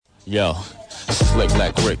Yo, slick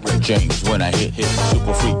like Rick James when I hit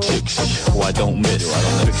super freak chicks. Oh, I don't miss.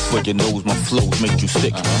 Fix for your nose, my flows make you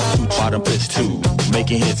sick. Two bottom pitch too,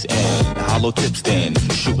 making hits and hollow tips then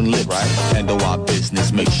shooting lips. Handle our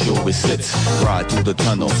business, make sure it sits. Ride through the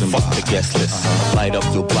tunnels and fuck the guest list. Light up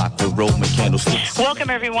your block with Roman candlesticks.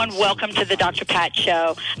 Welcome everyone. Welcome to the Dr. Pat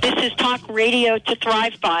Show. This is talk radio to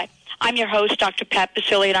thrive by. I'm your host, Dr. Pat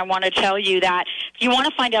Basile, and I want to tell you that if you want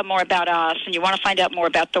to find out more about us and you want to find out more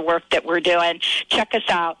about the work that we're doing, check us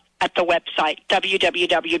out at the website,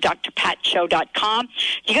 www.drpatshow.com.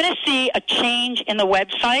 You're going to see a change in the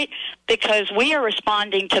website because we are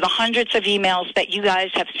responding to the hundreds of emails that you guys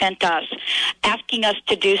have sent us asking us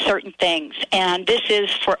to do certain things. And this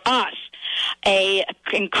is, for us, an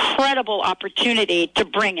incredible opportunity to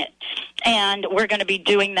bring it. And we're going to be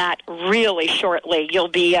doing that really shortly. You'll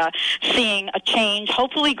be seeing a change,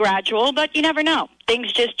 hopefully gradual, but you never know.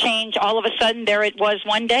 Things just change. All of a sudden, there it was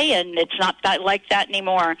one day, and it's not that like that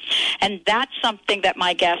anymore. And that's something that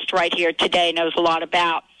my guest right here today knows a lot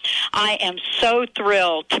about. I am so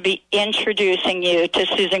thrilled to be introducing you to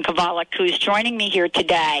Susan Kovalik, who's joining me here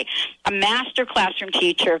today, a master classroom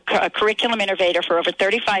teacher, a curriculum innovator for over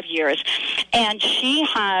 35 years, and she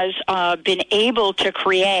has been able to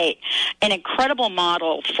create an incredible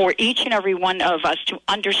model for each and every one of us to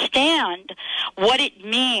understand what it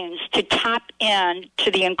means to tap in to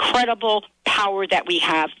the incredible power that we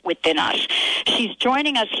have within us. She's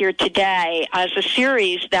joining us here today as a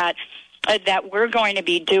series that we're going to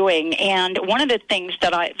be doing. And one of the things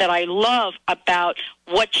that I love about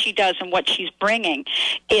what she does and what she's bringing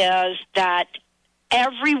is that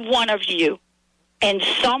every one of you in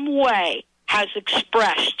some way has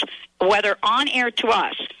expressed, whether on air to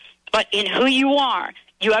us, but in who you are,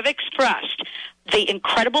 you have expressed the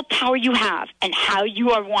incredible power you have and how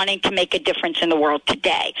you are wanting to make a difference in the world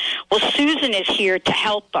today. Well, Susan is here to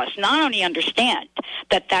help us not only understand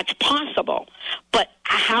that that's possible, but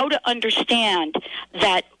how to understand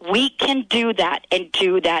that we can do that and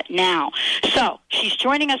do that now. So she's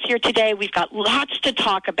joining us here today. We've got lots to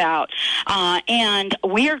talk about, and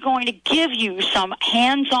we are going to give you some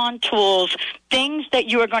hands-on tools, things that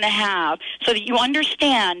you are going to have so that you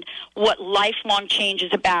understand what lifelong change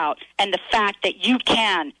is about and the fact that you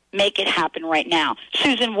can make it happen right now.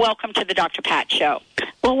 Susan, welcome to the Dr. Pat Show.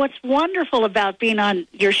 Well, what's wonderful about being on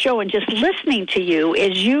your show and just listening to you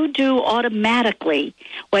is you do automatically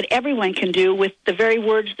what everyone can do with the very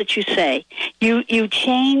words that you say. You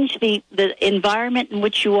change the environment in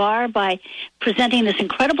which you are by presenting this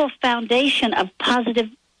incredible foundation of positive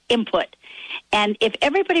input. And if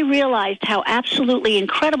everybody realized how absolutely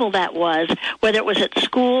incredible that was, whether it was at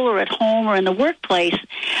school or at home or in the workplace,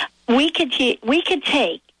 we could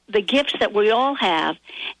take the gifts that we all have,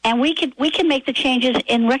 and we can make the changes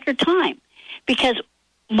in record time. Because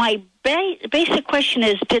my basic question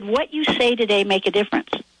is, did what you say today make a difference?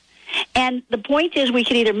 And the point is, we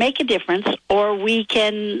can either make a difference, or we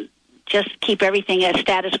can just keep everything as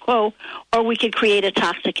status quo, or we could create a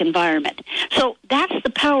toxic environment. So that's the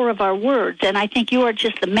power of our words, and I think you are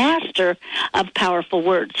just the master of powerful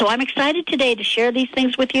words. So I'm excited today to share these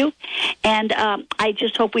things with you, and I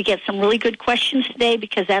just hope we get some really good questions today,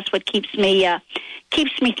 because that's what keeps me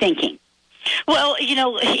thinking. Well, you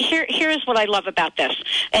know, here's what I love about this.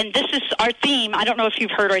 And this is our theme. I don't know if you've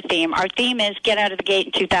heard our theme. Our theme is Get Out of the Gate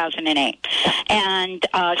in 2008 and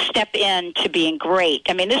step into being great.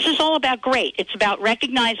 I mean, this is all about great. It's about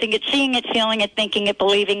recognizing it, seeing it, feeling it, thinking it,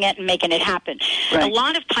 believing it, and making it happen. Right. A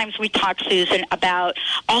lot of times we talk, Susan, about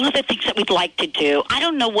all of the things that we'd like to do. I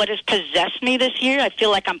don't know what has possessed me this year. I feel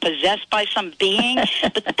like I'm possessed by some being.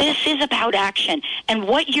 But this is about action. And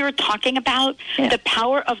what you're talking about, the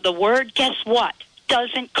power of the word, guess what?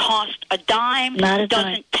 Doesn't cost a dime.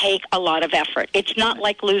 Doesn't take a lot of effort. It's not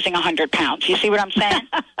like losing 100 pounds. You see what I'm saying?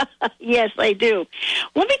 Yes, I do.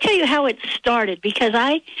 Let me tell you how it started, because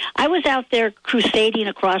I was out there crusading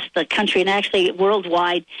across the country and actually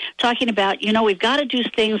worldwide, talking about, you know, we've got to do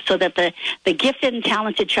things so that the gifted and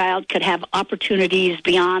talented child could have opportunities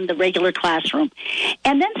beyond the regular classroom.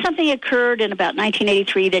 And then something occurred in about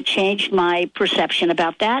 1983 that changed my perception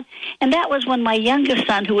about that, and that was when my youngest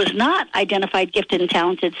son, who was not identified gifted and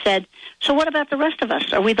talented, said, so what about the rest of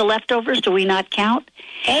us? Are we the leftovers? Do we not count?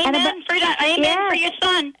 Amen for that. Amen for your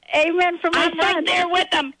son. Amen for my son. I'm right there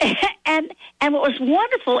with him. And what was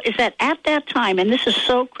wonderful is that at that time, and this is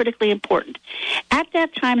so critically important, at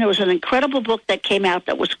that time there was an incredible book that came out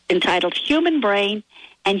that was entitled Human Brain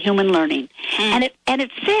and Human Learning. And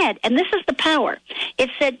it said, and this is the power,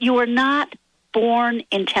 it said you are not born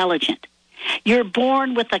intelligent. You're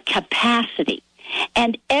born with a capacity.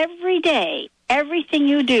 And every day, everything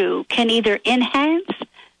you do can either enhance,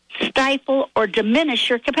 stifle or diminish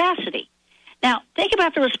your capacity. Now, think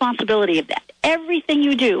about the responsibility of that. Everything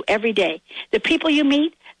you do every day, the people you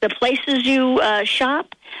meet, the places you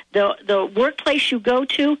shop, the workplace you go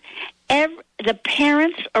to, the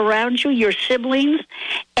parents around you, your siblings,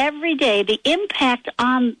 every day, the impact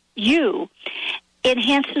on you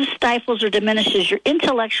enhances, stifles, or diminishes your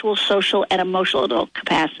intellectual, social, and emotional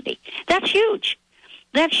capacity. That's huge.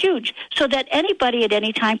 That's huge. So that anybody at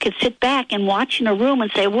any time could sit back and watch in a room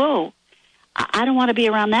and say, whoa, I don't want to be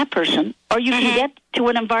around that person. Or you can get to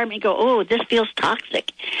an environment and go, oh, this feels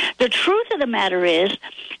toxic. The truth of the matter is,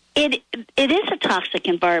 it is a toxic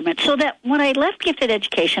environment. So that when I left gifted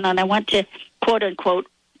education and I went to, quote unquote,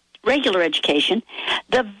 regular education,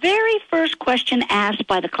 the very first question asked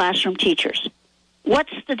by the classroom teachers,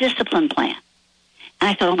 what's the discipline plan? And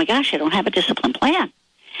I thought, oh my gosh, I don't have a discipline plan.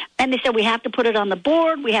 And they said, we have to put it on the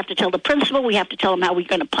board. We have to tell the principal. We have to tell them how we're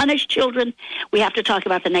going to punish children. We have to talk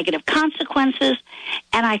about the negative consequences.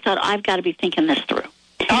 And I thought, I've got to be thinking this through.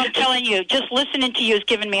 I'm telling you, just listening to you is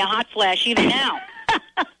giving me a hot flash even now.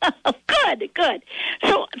 Good.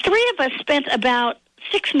 So 3 of us spent about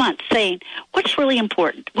 6 months saying, what's really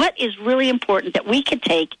important? What is really important that we could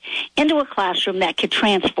take into a classroom that could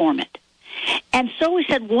transform it? And so we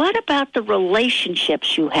said, what about the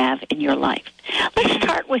relationships you have in your life? Let's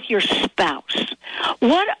start with your spouse.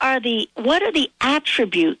 What are the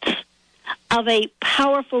attributes of a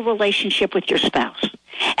powerful relationship with your spouse?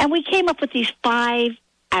 And we came up with these 5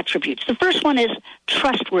 attributes. The first one is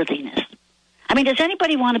trustworthiness. I mean, does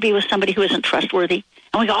anybody want to be with somebody who isn't trustworthy?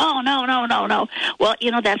 And we go, oh, no. Well,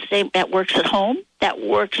 that works at home, that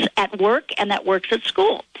works at work, and that works at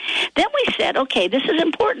school. Then we said, okay, this is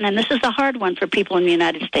important, and this is the hard one for people in the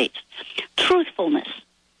United States. Truthfulness.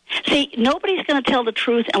 See, nobody's going to tell the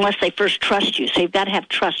truth unless they first trust you, so you've got to have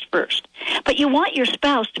trust first. But you want your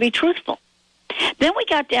spouse to be truthful. Then we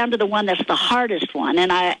got down to the one that's the hardest one,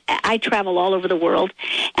 and I travel all over the world,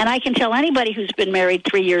 and I can tell anybody who's been married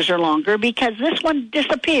 3 years or longer because this one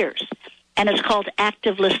disappears, and it's called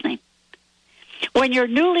active listening. When you're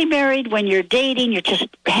newly married, when you're dating, you're just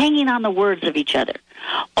hanging on the words of each other.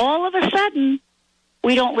 All of a sudden,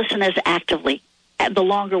 we don't listen as actively the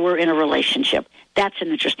longer we're in a relationship. That's an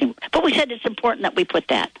interesting, but we said it's important that we put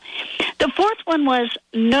that. The 4th one was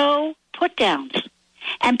no put-downs.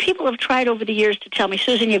 And people have tried over the years to tell me,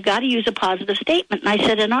 Susan, you've got to use a positive statement. And I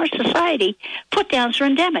said, in our society, put-downs are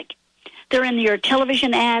endemic. They're in your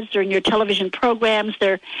television ads, they're in your television programs,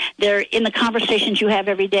 they're in the conversations you have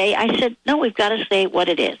every day. I said, no, we've got to say what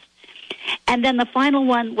it is. And then the final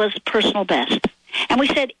one was personal best. And we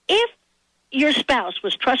said, if your spouse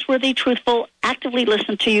was trustworthy, truthful, actively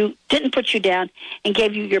listened to you, didn't put you down, and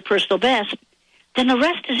gave you your personal best, then the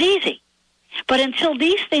rest is easy. But until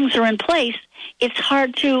these things are in place, it's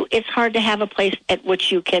hard to have a place at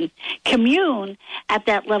which you can commune at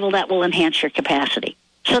that level that will enhance your capacity.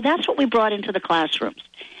 So that's what we brought into the classrooms.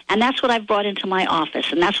 And that's what I've brought into my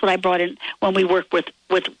office. And that's what I brought in when we work with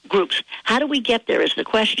groups. How do we get there is the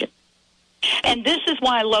question. And this is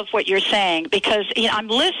why I love what you're saying, because I'm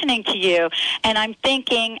listening to you and I'm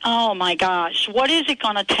thinking, oh my gosh, what is it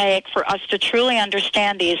going to take for us to truly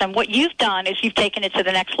understand these? And what you've done is you've taken it to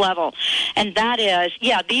the next level. And that is,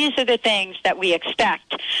 these are the things that we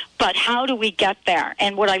expect, but how do we get there?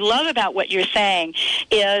 And what I love about what you're saying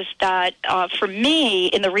is that for me,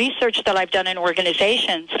 in the research that I've done in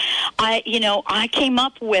organizations, I came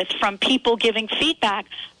up with, from people giving feedback,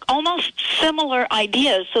 almost similar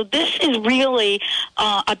ideas. So this is really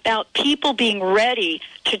about people being ready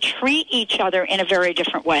to treat each other in a very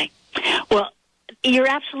different way. Well, you're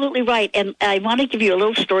absolutely right. And I want to give you a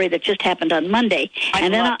little story that just happened on Monday.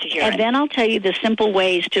 I'd love to hear it. And then I'll tell you the simple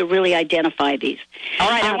ways to really identify these. All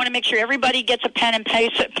right. I want to make sure everybody gets a pen and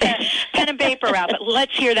paper out. But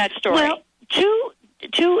let's hear that story. Well,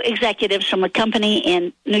 two executives from a company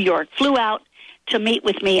in New York flew out to meet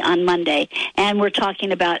with me on Monday, and we're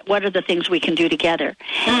talking about what are the things we can do together.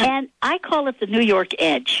 And I call it the New York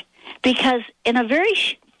edge, because in a very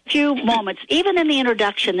few moments, even in the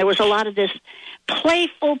introduction, there was a lot of this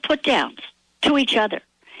playful put-downs to each other.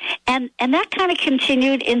 And that kind of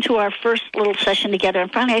continued into our first little session together.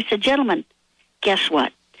 And finally I said, gentlemen, guess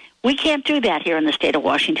what? We can't do that here in the state of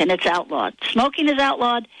Washington. It's outlawed. Smoking is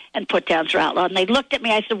outlawed, and put-downs are outlawed. And they looked at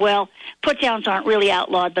me. I said, well, put-downs aren't really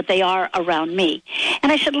outlawed, but they are around me.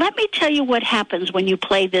 And I said, let me tell you what happens when you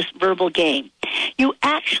play this verbal game. You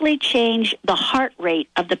actually change the heart rate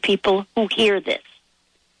of the people who hear this.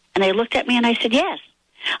 And they looked at me, and I said, yes.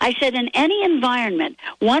 I said, in any environment,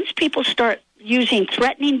 once people start using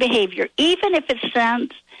threatening behavior, even if it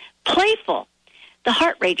sounds playful, the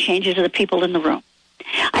heart rate changes of the people in the room.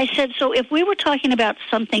 I said, so if we were talking about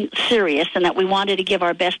something serious and that we wanted to give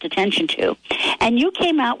our best attention to, and you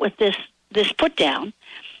came out with this put down,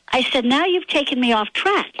 I said, now you've taken me off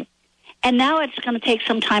track. And now it's going to take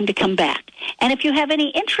some time to come back. And if you have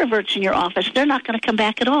any introverts in your office, they're not going to come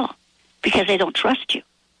back at all because they don't trust you.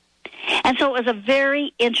 And so it was a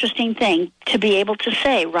very interesting thing to be able to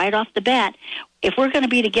say right off the bat, if we're going to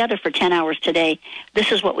be together for 10 hours today,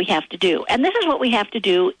 this is what we have to do. And this is what we have to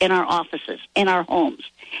do in our offices, in our homes.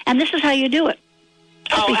 And this is how you do it.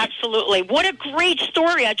 Oh, absolutely. What a great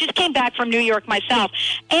story. I just came back from New York myself,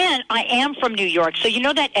 and I am from New York. So you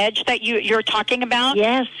know that edge that you're talking about?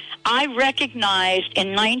 Yes. I recognized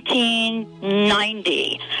in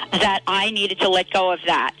 1990 that I needed to let go of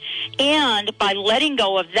that. And by letting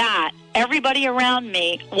go of that, everybody around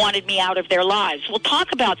me wanted me out of their lives. We'll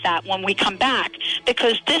talk about that when we come back,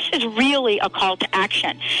 because this is really a call to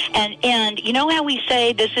action. And you know how we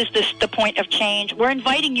say this is the point of change? We're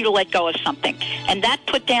inviting you to let go of something. And that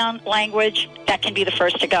put-down language, that can be the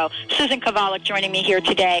first to go. Susan Kovalik joining me here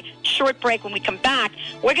today. Short break. When we come back,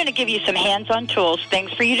 we're going to give you some hands-on tools,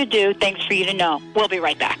 things for you to do, things for you to know. We'll be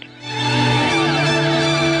right back.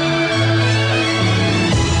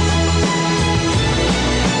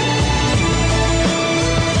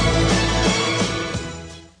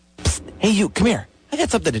 Hey, you, come here. I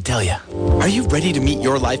got something to tell you. Are you ready to meet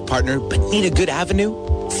your life partner but need a good avenue?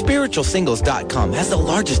 SpiritualSingles.com has the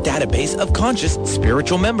largest database of conscious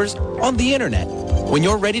spiritual members on the internet. When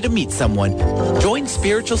you're ready to meet someone, join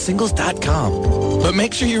SpiritualSingles.com. But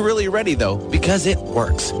make sure you're really ready, though, because it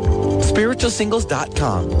works.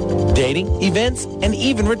 SpiritualSingles.com. Dating, events, and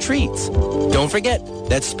even retreats. Don't forget,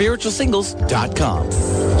 that's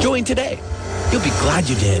SpiritualSingles.com. Join today. You'll be glad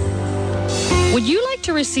you did. Would you like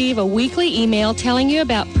to receive a weekly email telling you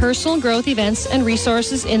about personal growth events and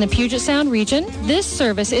resources in the Puget Sound region? This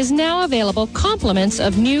service is now available compliments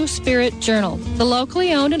of New Spirit Journal, the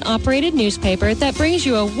locally owned and operated newspaper that brings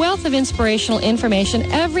you a wealth of inspirational information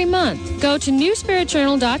every month. Go to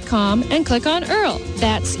newspiritjournal.com and click on Earl.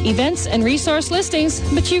 That's events and resource listings,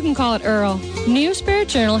 but you can call it Earl. New Spirit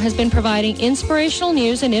Journal has been providing inspirational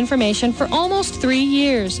news and information for almost 3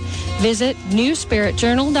 years. Visit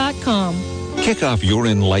newspiritjournal.com. Kick off your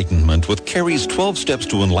enlightenment with Carrie's 12 Steps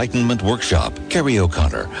to Enlightenment workshop. Carrie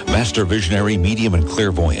O'Connor, master visionary, medium, and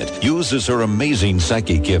clairvoyant, uses her amazing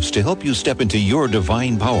psychic gifts to help you step into your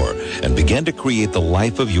divine power and begin to create the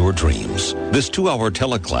life of your dreams. This 2-hour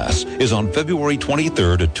teleclass is on February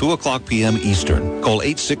 23rd at 2 o'clock p.m. Eastern. Call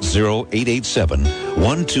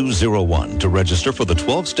 860-887-1201 to register for the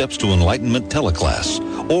 12 Steps to Enlightenment teleclass,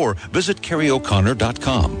 or visit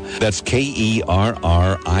CarrieO'Connor.com. That's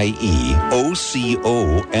KerrieO'Connor.com.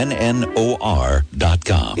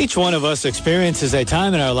 Each one of us experiences a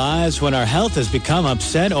time in our lives when our health has become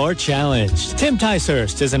upset or challenged. Tim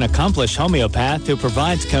Ticehurst is an accomplished homeopath who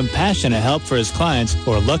provides compassionate help for his clients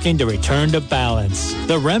who are looking to return to balance.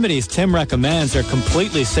 The remedies Tim recommends are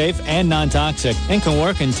completely safe and non-toxic and can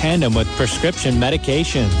work in tandem with prescription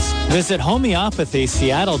medications. Visit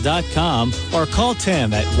homeopathyseattle.com or call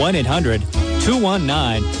Tim at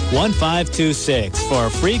 1-800-219-1526 for a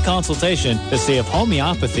free consultation to see if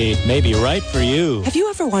homeopathy may be right for you. Have you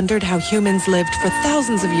ever wondered how humans lived for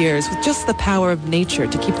thousands of years with just the power of nature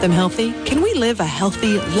to keep them healthy? Can we live a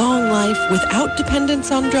healthy, long life without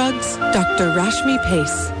dependence on drugs? Dr. Rashmi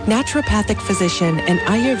Pace, naturopathic physician and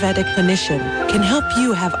Ayurvedic clinician, can help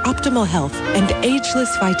you have optimal health and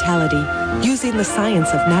ageless vitality using the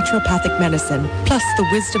science of naturopathic medicine plus the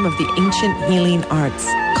wisdom of the ancient healing arts.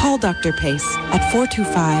 Call Dr. Pace at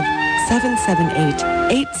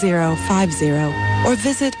 425-778-8050 or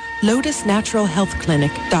visit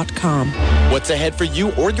lotusnaturalhealthclinic.com. What's ahead for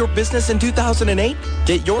you or your business in 2008?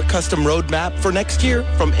 Get your custom roadmap for next year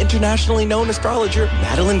from internationally known astrologer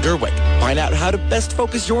Madeline Gerwick. Find out how to best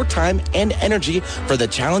focus your time and energy for the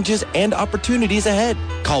challenges and opportunities ahead.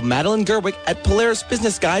 Call Madeline Gerwick at Polaris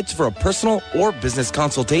Business Guides for a personal or business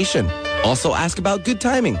consultation. Also ask about good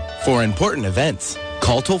timing for important events.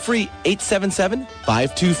 Call toll-free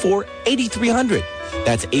 877-524-8300.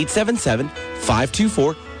 That's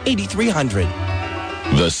 877-524-8300.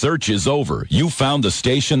 The search is over. You found the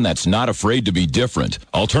station that's not afraid to be different.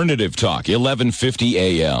 Alternative Talk, 1150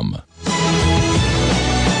 AM.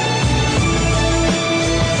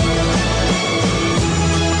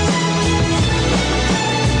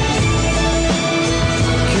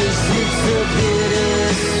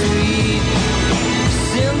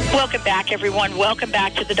 Welcome back. back, everyone. Welcome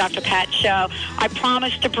back to the Dr. Pat Show. I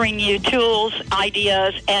promise to bring you tools,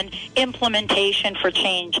 ideas, and implementation for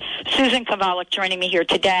change. Susan Kovalik joining me here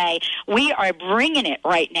today. We are bringing it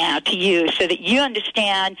right now to you so that you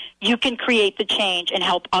understand you can create the change and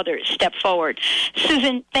help others step forward.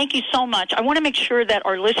 Susan, thank you so much. I want to make sure that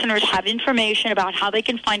our listeners have information about how they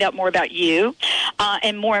can find out more about you,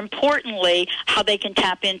 and more importantly, how they can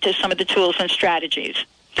tap into some of the tools and strategies.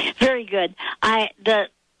 Very good.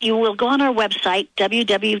 You will go on our website,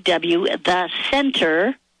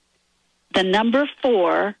 www.thecenter,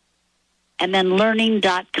 4, and then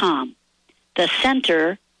learning.com. The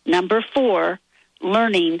Center, 4,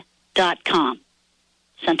 learning.com.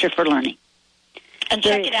 Center for Learning. And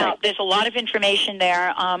check it out. There's a lot of information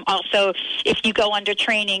there. Also, if you go under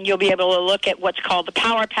training, you'll be able to look at what's called the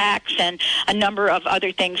Power Packs and a number of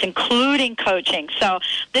other things, including coaching. So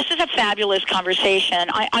this is a fabulous conversation.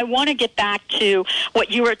 I want to get back to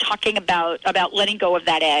what you were talking about letting go of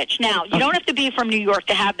that edge. Now, you don't have to be from New York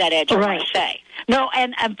to have that edge, I want to say. No,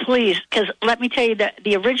 and please, because let me tell you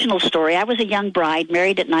the original story. I was a young bride,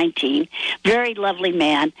 married at 19, very lovely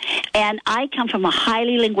man, and I come from a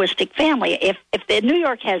highly linguistic family. If New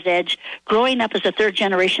York has edge, growing up as a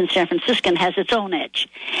third-generation San Franciscan has its own edge.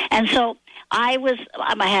 And so I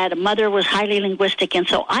had a mother who was highly linguistic, and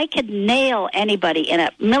so I could nail anybody in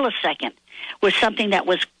a millisecond with something that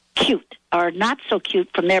was cute or not so cute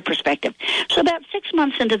from their perspective. So about 6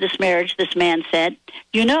 months into this marriage, this man said,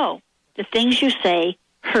 the things you say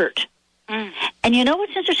hurt. And you know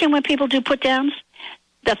what's interesting when people do put-downs?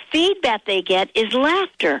 The feedback they get is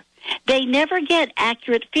laughter. They never get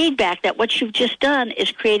accurate feedback that what you've just done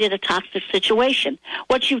is created a toxic situation.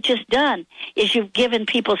 What you've just done is you've given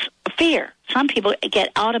people fear. Some people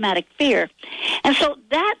get automatic fear. And so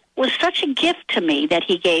that was such a gift to me that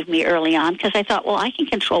he gave me early on, because I thought, well, I can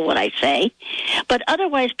control what I say. But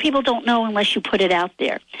otherwise, people don't know unless you put it out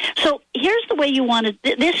there. So here's the way you want to,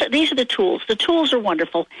 these are the tools. The tools are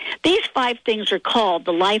wonderful. These 5 things are called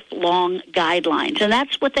the lifelong guidelines, and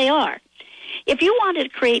that's what they are. If you wanted to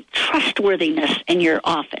create trustworthiness in your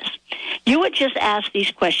office, you would just ask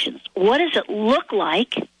these questions. What does it look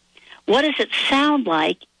like? What does it sound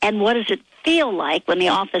like? And what does it feel like when the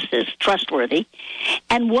office is trustworthy?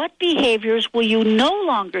 And what behaviors will you no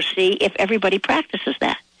longer see if everybody practices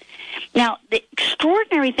that? Now, the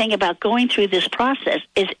extraordinary thing about going through this process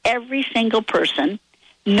is every single person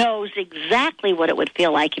knows exactly what it would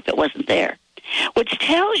feel like if it wasn't there, which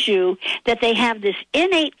tells you that they have this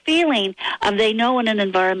innate feeling of they know when an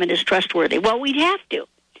environment is trustworthy. Well, we'd have to,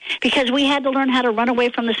 because we had to learn how to run away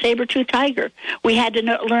from the saber-toothed tiger. We had to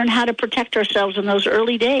learn how to protect ourselves in those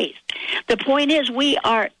early days. The point is we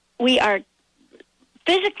are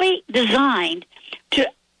physically designed to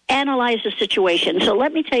analyze the situation. So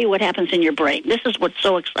let me tell you what happens in your brain. This is what's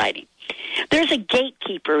so exciting. There's a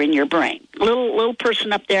gatekeeper in your brain, little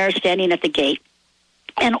person up there standing at the gate.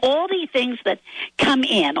 And all the things that come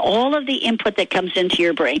in, all of the input that comes into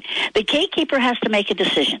your brain, the gatekeeper has to make a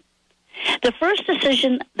decision. The first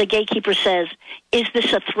decision, the gatekeeper says, is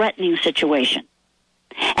this a threatening situation?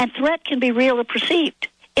 And threat can be real or perceived.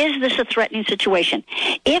 Is this a threatening situation?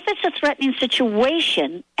 If it's a threatening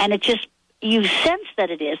situation and it just, you sense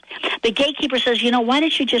that it is, the gatekeeper says, why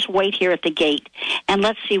don't you just wait here at the gate and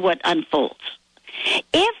let's see what unfolds.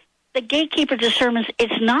 If the gatekeeper determines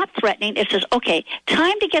it's not threatening, it says, okay,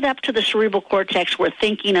 time to get up to the cerebral cortex where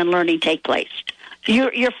thinking and learning take place.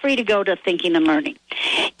 You're free to go to thinking and learning.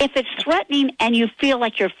 If it's threatening and you feel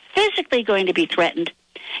like you're physically going to be threatened,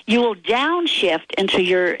 you will downshift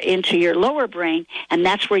into your lower brain, and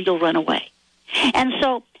that's where you'll run away. And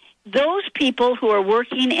so those people who are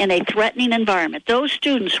working in a threatening environment, those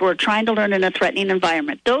students who are trying to learn in a threatening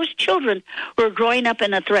environment, those children who are growing up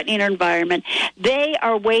in a threatening environment, they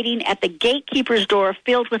are waiting at the gatekeeper's door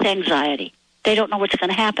filled with anxiety. They don't know what's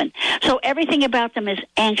going to happen. So everything about them is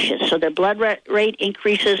anxious. So their blood rate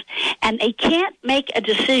increases, and they can't make a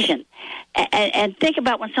decision. And think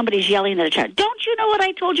about when somebody's yelling at a child, don't you know what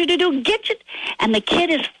I told you to do? Get it. And the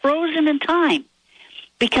kid is frozen in time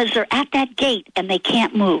because they're at that gate and they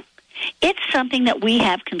can't move. It's something that we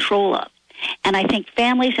have control of. And I think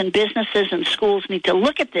families and businesses and schools need to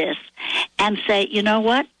look at this and say, you know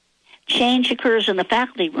what? Change occurs in the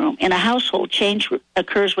faculty room. In a household, change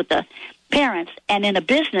occurs with the parents. And in a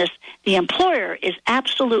business, the employer is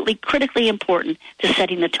absolutely critically important to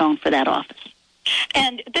setting the tone for that office.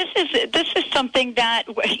 And this is something that,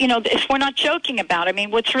 you know, if we're not joking about. I mean,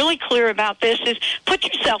 what's really clear about this is put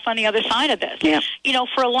yourself on the other side of this. Yeah. You know,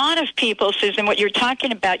 for a lot of people, Susan, what you're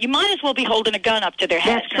talking about, you might as well be holding a gun up to their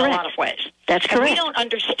heads in a lot of ways. That's correct. And we don't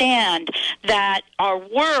understand that our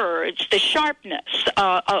words, the sharpness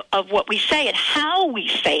of what we say and how we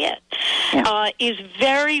say it, is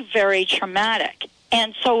very, very traumatic.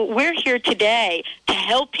 And so we're here today to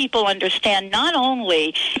help people understand not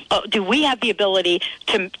only do we have the ability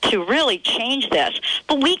to really change this,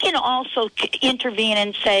 but we can also intervene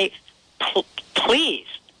and say, please,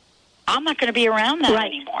 I'm not going to be around that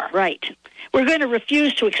anymore. Right. We're going to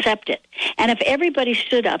refuse to accept it. And if everybody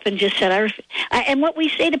stood up and just said, and what we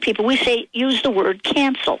say to people, we say, use the word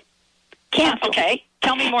cancel. Cancel. Okay.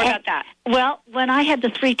 Tell me more about that. Well, when I had the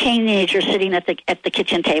 3 teenagers sitting at the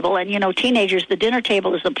kitchen table, and, you know, teenagers, the dinner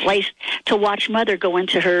table is a place to watch Mother go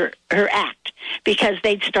into her act, because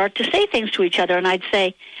they'd start to say things to each other, and I'd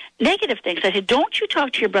say negative things. I said, don't you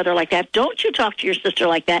talk to your brother like that. Don't you talk to your sister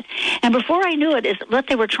like that. And before I knew it, what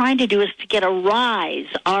they were trying to do is to get a rise,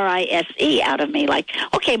 R-I-S-E, out of me. Like,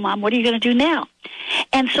 okay, Mom, what are you going to do now?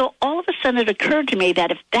 And so all of a sudden it occurred to me that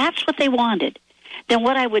if that's what they wanted, then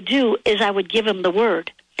what I would do is I would give them the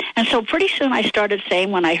word. And so pretty soon I started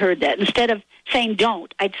saying, when I heard that, instead of saying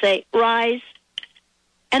don't, I'd say rise,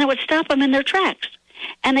 and it would stop them in their tracks.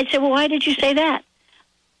 And they'd say, well, why did you say that?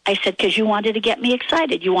 I said, because you wanted to get me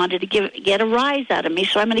excited. You wanted to get a rise out of me,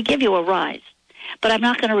 so I'm going to give you a rise. But I'm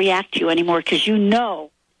not going to react to you anymore because you know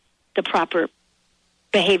the proper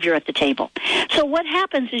behavior at the table. So what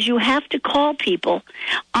happens is you have to call people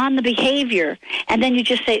on the behavior, and then you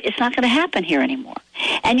just say, it's not going to happen here anymore.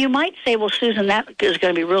 And you might say, well, Susan, that is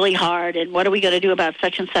going to be really hard, and what are we going to do about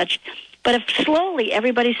such and such? But if slowly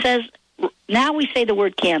everybody says, now we say the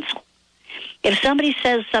word cancel. If somebody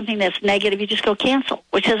says something that's negative, you just go cancel,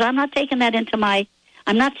 which says, I'm not taking that into my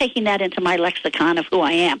lexicon of who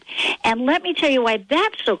I am. And let me tell you why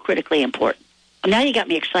that's so critically important. Now you got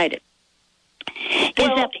me excited.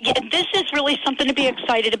 Well, this is really something to be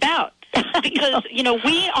excited about. Because, you know,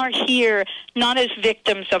 we are here not as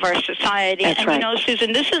victims of our society. That's right. You know,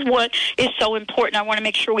 Susan, this is what is so important. I want to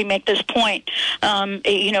make sure we make this point,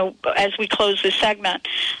 you know, as we close this segment.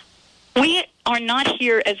 We are not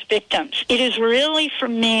here as victims. It is really, for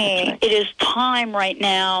me, it is time right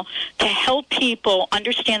now to help people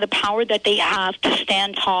understand the power that they have to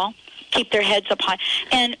stand tall, keep their heads up high.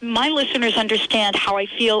 And my listeners understand how I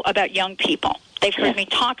feel about young people. They've heard me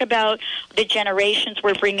talk about the generations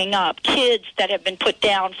we're bringing up, kids that have been put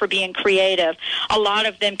down for being creative, a lot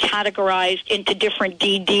of them categorized into different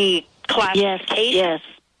DD classifications.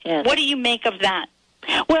 Yes. What do you make of that?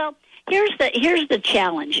 Well, here's the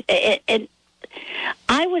challenge. And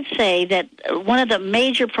I would say that one of the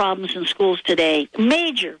major problems in schools today,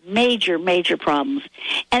 major problems,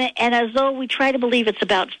 and as though we try to believe it's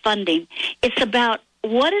about funding, it's about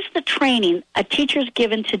what is the training a teacher's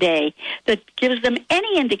given today that gives them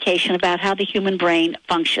any indication about how the human brain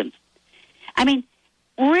functions? I mean,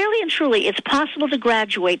 really and truly, it's possible to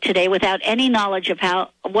graduate today without any knowledge of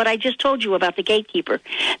what I just told you about the gatekeeper.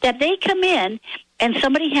 That they come in and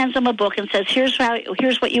somebody hands them a book and says, here's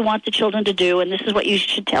what you want the children to do, and this is what you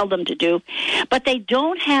should tell them to do. But they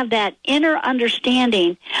don't have that inner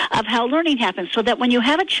understanding of how learning happens, so that when you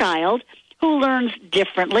have a child who learns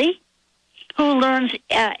differently, who learns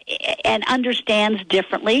and understands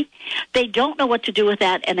differently, they don't know what to do with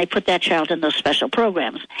that, and they put that child in those special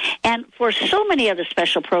programs. And for so many of the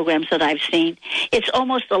special programs that I've seen, it's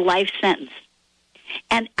almost a life sentence.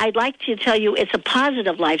 And I'd like to tell you it's a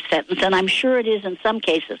positive life sentence, and I'm sure it is in some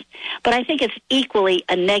cases. But I think it's equally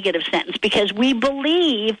a negative sentence because we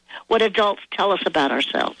believe what adults tell us about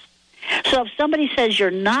ourselves. So if somebody says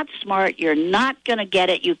you're not smart, you're not going to get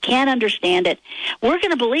it, you can't understand it, we're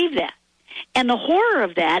going to believe that. And the horror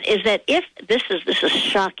of that is that if, this is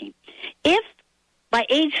shocking, if by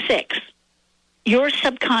age 6, your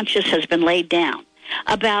subconscious has been laid down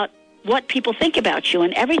about what people think about you,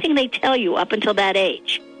 and everything they tell you up until that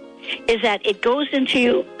age is that it goes into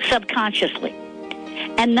you subconsciously.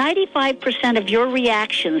 And 95% of your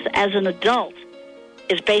reactions as an adult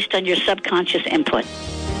is based on your subconscious input.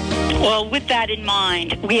 Well, with that in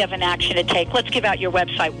mind, we have an action to take. Let's give out your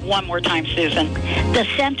website one more time, Susan. The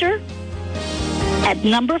Center at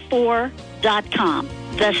number4.com.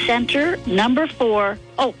 The Center, the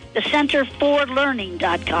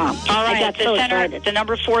Center4Learning.com. All right, I got so excited. The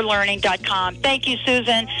number4learning.com. Thank you,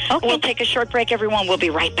 Susan. Okay. We'll take a short break, everyone. We'll be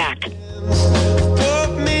right back.